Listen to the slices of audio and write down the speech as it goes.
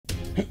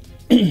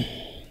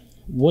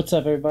What's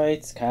up, everybody?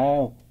 It's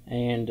Kyle,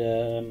 and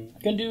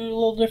gonna do a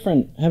little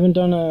different. Haven't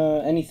done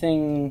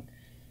anything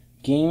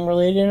game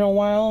related in a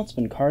while. It's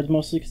been cards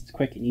mostly because it's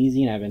quick and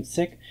easy, and I've been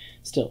sick.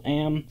 Still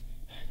am.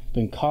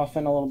 Been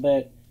coughing a little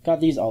bit.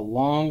 Got these a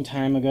long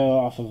time ago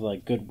off of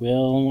like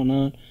Goodwill and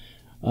whatnot.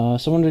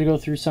 So I wanted to go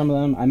through some of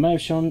them. I might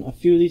have shown a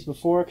few of these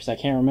before because I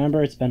can't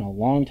remember. It's been a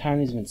long time.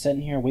 These have been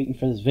sitting here waiting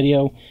for this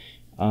video.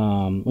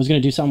 Was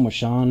gonna do something with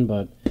Sean,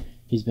 but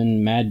he's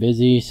been mad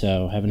busy,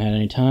 so haven't had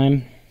any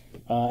time.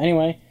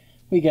 Anyway,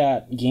 we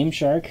got Game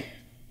Shark.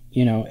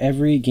 You know,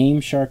 every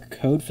Game Shark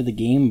code for the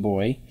Game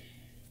Boy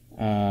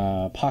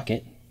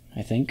Pocket,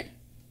 I think.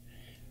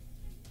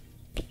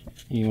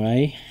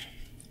 Anyway,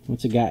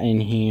 what's it got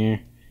in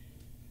here?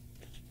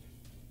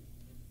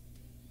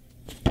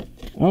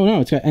 Oh no,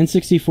 it's got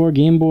N64,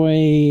 Game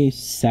Boy,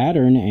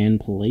 Saturn, and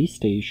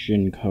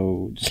PlayStation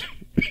codes.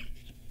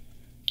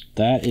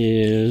 That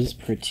is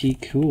pretty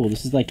cool.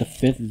 This is like the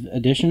 5th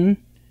edition.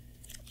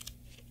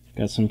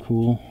 Got some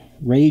cool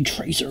Ray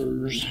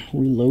Tracers.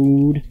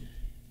 Reload.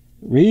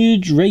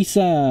 Ridge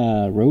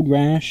Racer. Road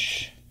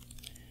Rash.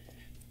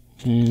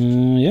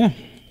 Yeah.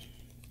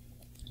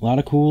 A lot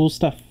of cool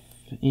stuff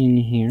in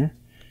here.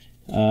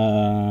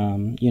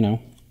 You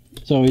know,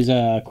 it's always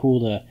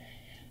cool to,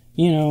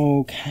 you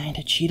know, kind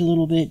of cheat a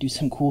little bit, do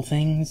some cool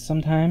things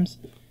sometimes.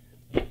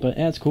 But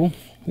that's cool.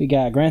 We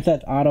got Grand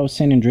Theft Auto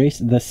San Andreas,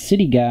 the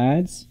City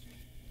Guides.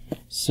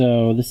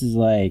 So this is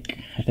like,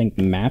 I think,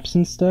 maps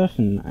and stuff,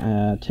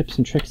 and tips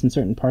and tricks in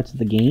certain parts of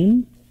the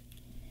game.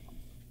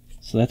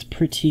 So that's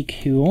pretty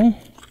cool.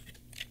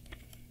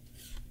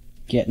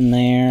 Getting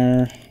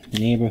there,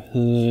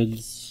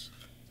 neighborhoods.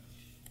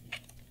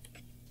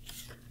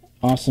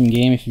 Awesome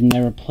game if you've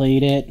never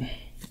played it.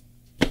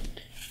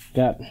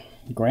 Got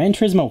Gran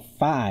Turismo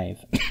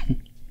 5,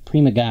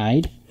 Prima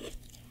Guide.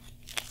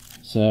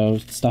 So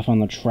stuff on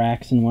the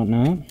tracks and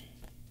whatnot.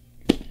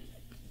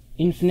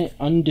 Infinite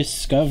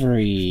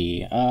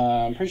Undiscovery.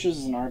 I'm pretty sure this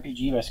is an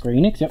RPG by Square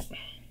Enix. Yep.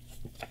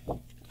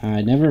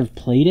 I never have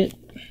played it,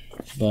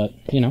 but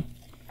you know,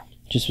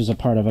 just was a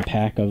part of a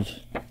pack of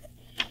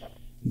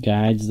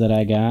guides that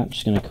I got.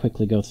 Just gonna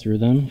quickly go through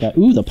them. Got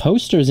the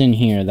posters in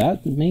here.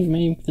 That may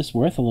make this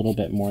worth a little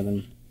bit more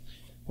than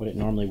what it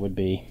normally would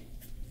be.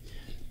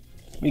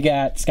 We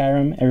got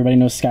Skyrim. Everybody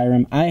knows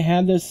Skyrim. I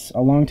had this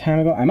a long time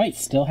ago. I might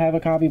still have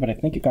a copy, but I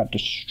think it got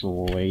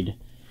destroyed.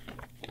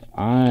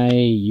 I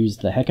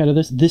used the heck out of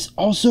this. This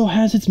also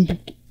has its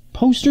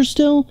poster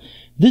still.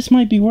 This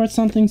might be worth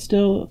something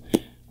still.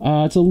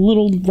 It's a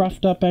little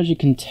roughed up, as you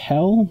can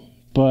tell,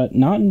 but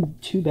not in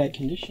too bad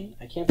condition.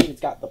 I can't believe it's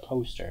got the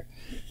poster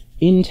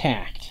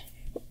intact.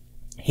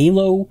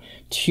 Halo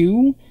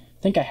 2.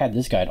 I think I had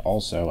this guide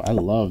also. I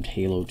loved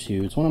Halo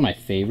 2. It's one of my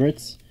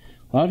favorites.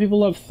 A lot of people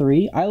love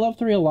 3. I love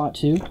 3 a lot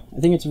too. I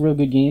think it's a real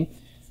good game.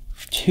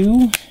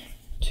 2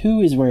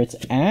 is where it's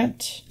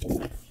at,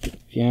 if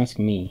you ask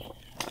me.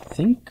 I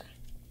think...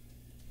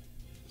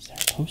 Is there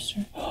a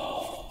poster?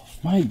 Oh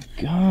my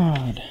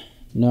god.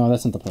 No,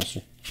 that's not the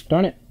poster.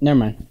 Darn it. Never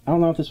mind. I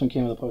don't know if this one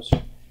came with a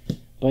poster.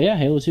 But yeah,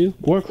 Halo 2.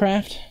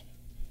 Warcraft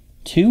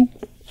 2.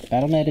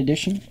 Battle.net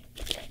Edition.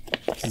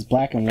 This is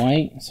black and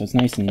white, so it's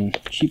nice and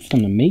cheap for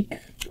them to make.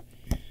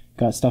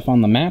 Got stuff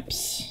on the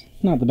maps.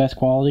 Not the best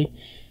quality.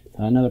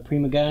 Another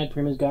Prima Guide.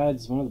 Prima's Guide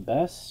is one of the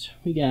best.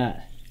 We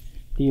got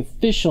the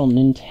official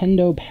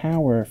Nintendo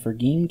Power for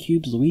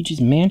GameCube's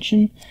Luigi's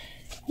Mansion.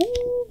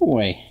 Oh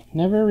boy,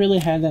 never really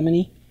had that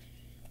many.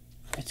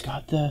 It's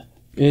got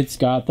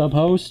the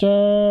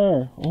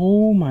poster.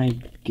 Oh my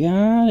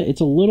god,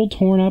 it's a little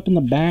torn up in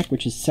the back,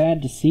 which is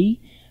sad to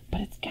see,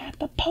 but it's got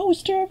the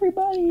poster,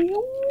 everybody.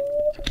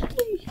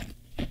 Ooh,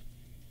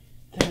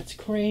 that's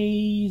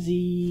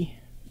crazy.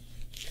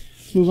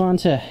 Move on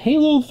to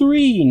Halo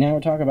 3. Now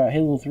we're talking about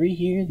Halo 3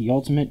 here, the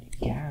ultimate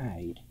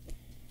guide.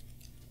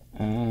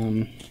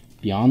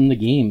 Beyond the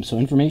game. So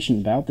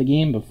information about the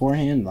game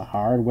beforehand, the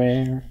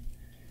hardware,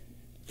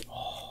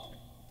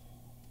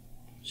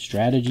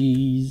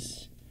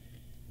 strategies.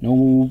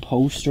 No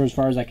poster as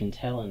far as I can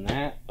tell in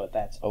that, but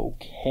that's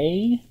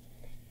okay.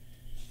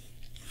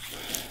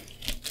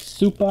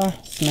 Super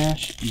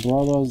Smash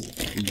Bros.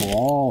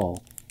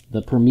 Brawl,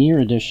 the Premier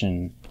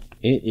Edition.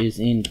 It is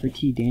in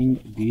pretty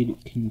dang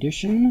good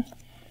condition.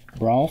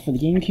 Brawl for the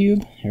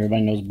GameCube.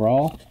 Everybody knows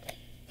Brawl.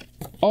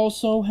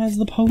 Also has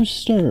the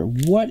poster.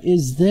 What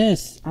is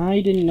this?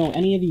 I didn't know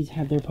any of these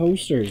had their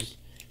posters.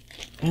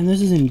 And this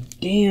is in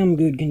damn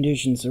good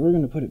condition, so we're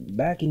going to put it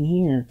back in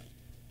here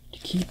to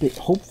keep it,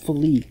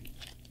 hopefully,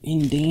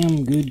 in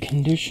damn good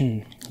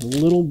condition. A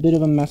little bit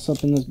of a mess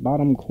up in this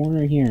bottom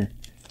corner here.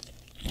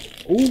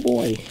 Oh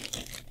boy.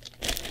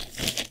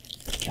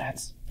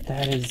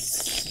 That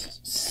is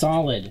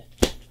solid.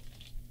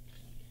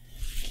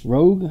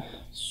 Rogue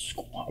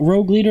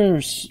Squadron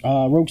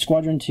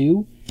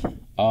 2.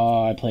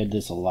 Oh, I played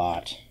this a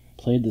lot.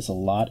 Played this a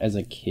lot as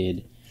a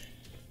kid.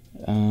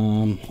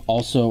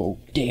 Also,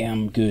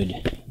 damn good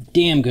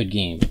game.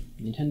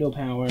 Nintendo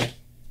Power.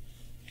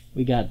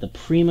 We got the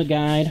Prima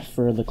Guide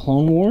for the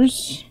Clone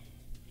Wars.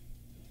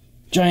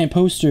 giant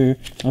poster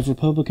of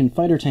Republican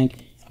fighter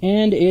tank,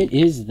 and it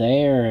is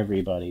there,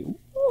 everybody.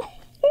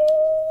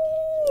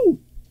 Woo-hoo!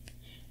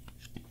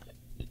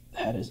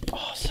 That is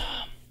awesome.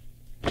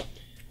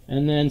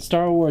 And then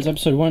Star Wars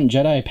Episode 1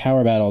 Jedi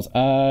Power Battles.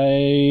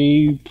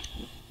 I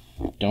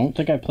don't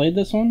think I played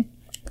this one.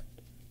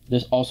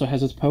 This also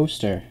has its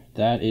poster.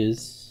 That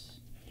is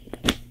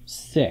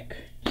sick.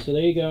 So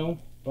there you go.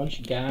 Bunch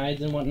of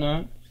guides and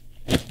whatnot.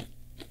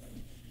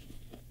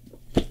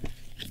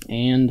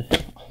 And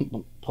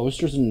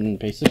posters and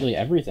basically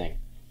everything.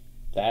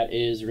 That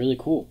is really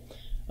cool.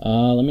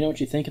 Let me know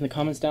what you think in the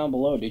comments down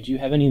below. Did you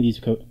have any of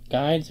these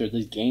guides or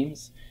these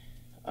games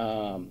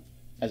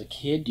as a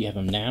kid? Do you have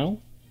them now?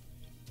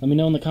 Let me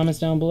know in the comments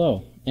down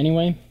below.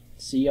 Anyway,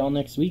 see y'all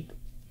next week.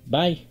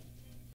 Bye.